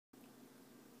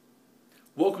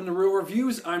Welcome to Real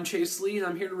Reviews. I'm Chase Lee, and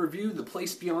I'm here to review The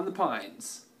Place Beyond the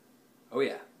Pines. Oh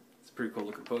yeah, it's a pretty cool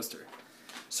looking poster.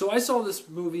 So I saw this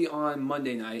movie on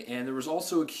Monday night, and there was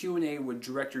also a Q&A with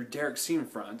director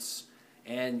Cianfrance,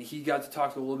 and he got to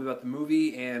talk a little bit about the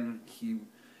movie, and he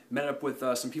met up with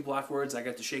some people afterwards. I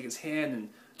got to shake his hand and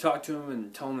talk to him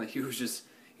and tell him that he's just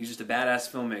a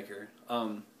badass filmmaker.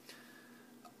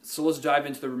 So let's dive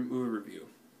into the movie review.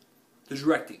 The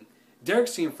directing.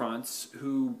 Cianfrance,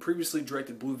 who previously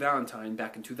directed Blue Valentine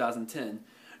back in 2010,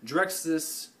 directs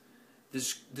this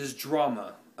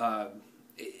drama.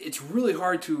 It's really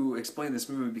hard to explain this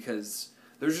movie because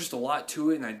there's just a lot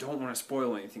to it, and I don't want to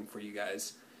spoil anything for you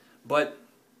guys. But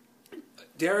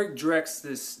Derek directs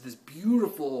this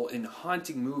beautiful and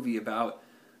haunting movie about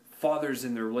fathers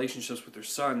and their relationships with their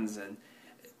sons, and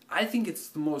I think it's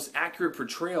the most accurate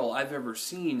portrayal I've ever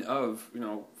seen of,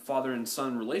 father and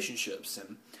son relationships,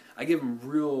 and I give him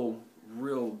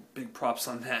real big props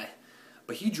on that.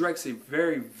 But he directs a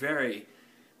very, very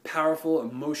powerful,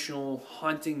 emotional,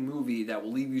 haunting movie that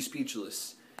will leave you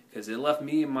speechless, because it left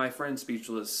me and my friend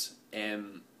speechless,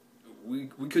 and we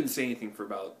couldn't say anything for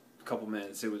about a couple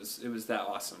minutes. It was that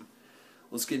awesome.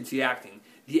 Let's get into the acting.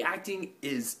 The acting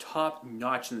is top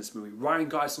notch in this movie. Ryan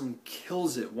Gosling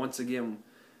kills it once again.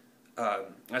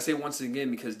 I say once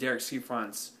again because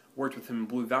Cianfrance worked with him in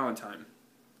Blue Valentine.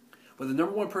 But the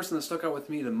number one person that stuck out with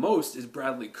me the most is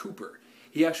Bradley Cooper.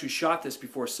 He actually shot this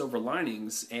before Silver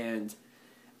Linings, and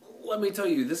let me tell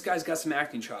you, this guy's got some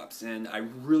acting chops, and I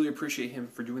really appreciate him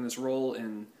for doing this role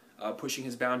and pushing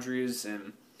his boundaries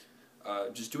and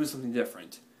just doing something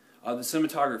different. The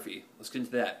cinematography, let's get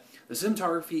into that. The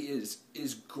cinematography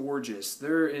is gorgeous.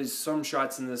 There is some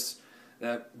shots in this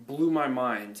that blew my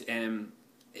mind, and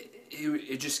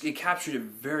it captured it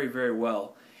very, very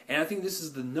well. And I think this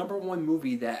is the number one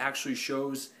movie that actually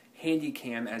shows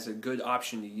Handycam as a good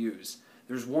option to use.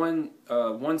 There's one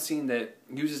scene that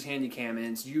uses Handycam, and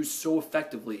it's used so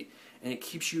effectively, and it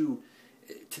keeps you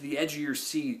to the edge of your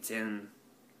seat, and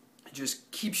it just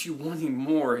keeps you wanting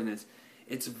more. And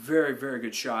it's a very, very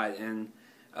good shot, and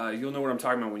you'll know what I'm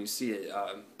talking about when you see it.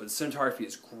 But the cinematography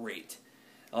is great.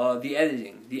 The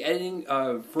editing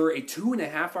for a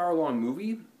 2.5 hour long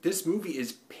movie, this movie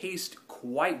is paced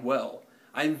quite well.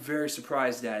 I'm very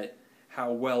surprised at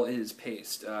how well it is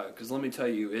paced, because let me tell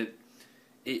you,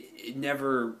 it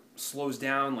never slows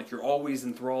down. Like, you're always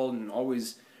enthralled and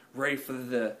always ready for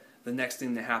the next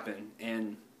thing to happen.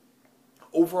 And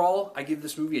overall, I give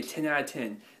this movie a 10 out of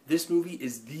 10. This movie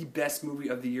is the best movie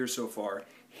of the year so far,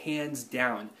 hands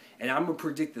down. And I'm going to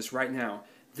predict this right now.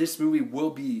 This movie will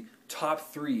be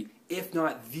top 3, if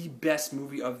not the best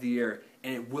movie of the year,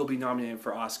 and it will be nominated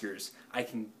for Oscars. I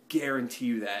can guarantee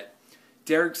you that.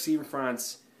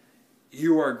 Cianfrance,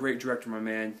 you are a great director, my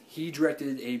man. He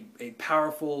directed a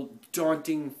powerful,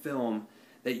 daunting film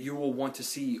that you will want to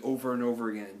see over and over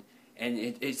again, and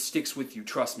it sticks with you,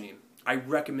 trust me. I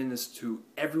recommend this to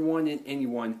everyone and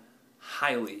anyone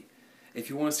highly. If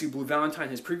you want to see Blue Valentine,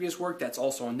 his previous work, that's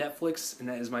also on Netflix, and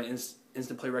that is my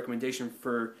instant play recommendation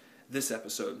for this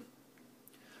episode.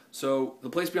 So, The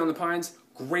Place Beyond the Pines,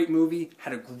 great movie.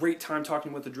 Had a great time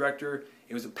talking with the director.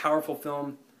 It was a powerful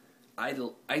film.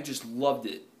 I just loved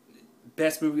it.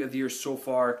 Best movie of the year so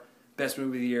far. Best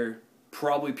movie of the year,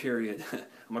 probably, period.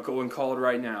 I'm going to go and call it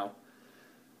right now.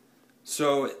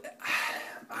 So,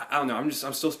 I don't know. I'm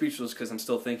still speechless because I'm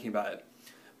still thinking about it.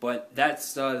 But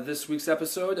that's this week's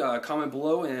episode. Comment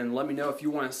below and let me know if you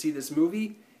want to see this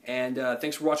movie. And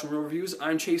thanks for watching Real Reviews.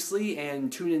 I'm Chase Lee,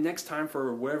 and tune in next time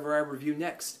for whatever I review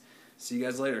next. See you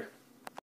guys later.